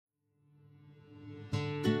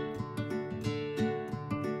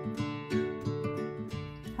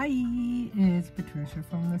Hi, it's Patricia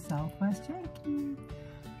from the Southwest Yankee.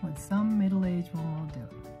 What some middle-aged woman will do.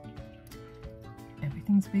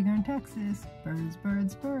 Everything's bigger in Texas. Birds,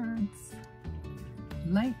 birds, birds.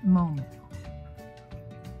 Light moment.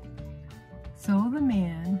 So the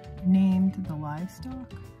man named the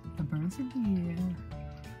livestock, the birds of the air,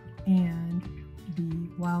 and the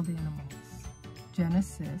wild animals.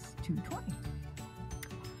 Genesis 2:20.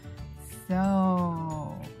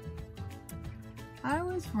 So I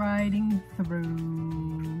was riding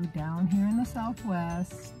through down here in the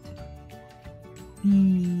Southwest.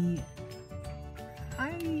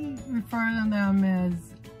 I refer to them as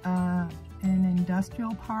an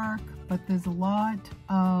industrial park, but there's a lot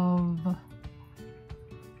of,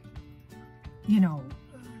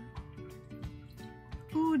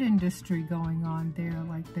 food industry going on there.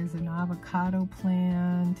 Like there's an avocado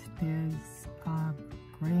plant, there's a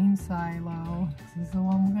grain silo. This is the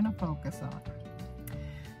one we're going to focus on.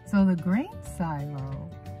 So the grain silo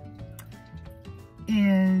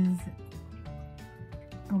is,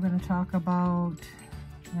 we're going to talk about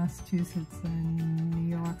Massachusetts and New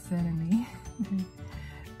York's enemy.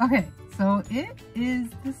 Okay, so it is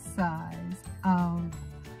the size of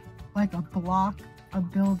like a block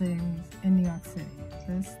of buildings in New York City.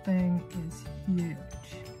 This thing is huge.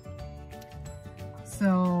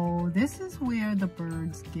 So this is where the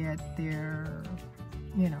birds get their,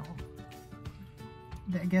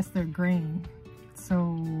 I guess their grain.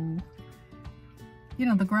 So,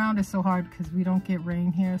 the ground is so hard because we don't get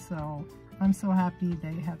rain here, so I'm so happy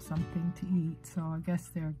they have something to eat. So I guess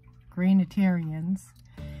they're grainitarians.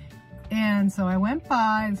 And so I went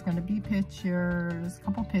by, there's gonna be pictures, a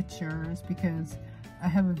couple pictures, because I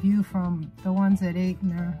have a view from the ones at 8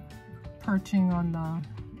 and they're perching on the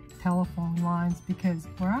telephone lines, because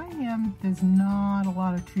where I am, there's not a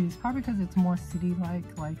lot of trees, probably because it's more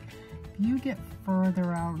city-like. Like if you get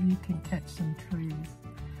further out, you can catch some trees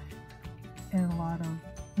and a lot of,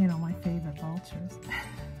 my favorite vultures.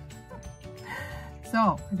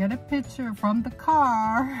 So I got a picture from the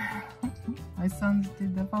car. My sons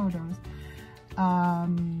did the photos.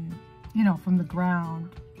 From the ground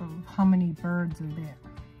of how many birds are there.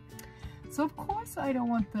 So of course I don't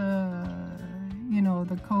want the,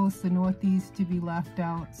 the coast, the Northeast to be left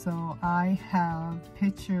out. So I have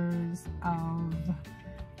pictures of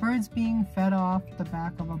birds being fed off the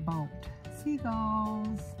back of a boat.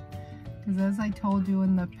 Seagulls. Because as I told you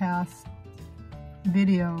in the past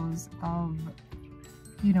videos of,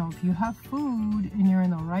 if you have food and you're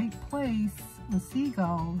in the right place with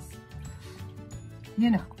seagulls,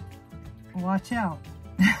 watch out.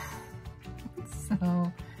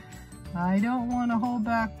 So I don't want to hold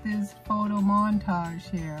back this photo montage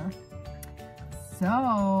here.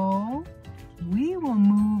 So we will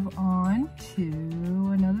move on to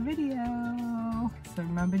another video. So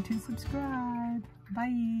remember to subscribe.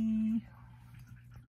 Bye.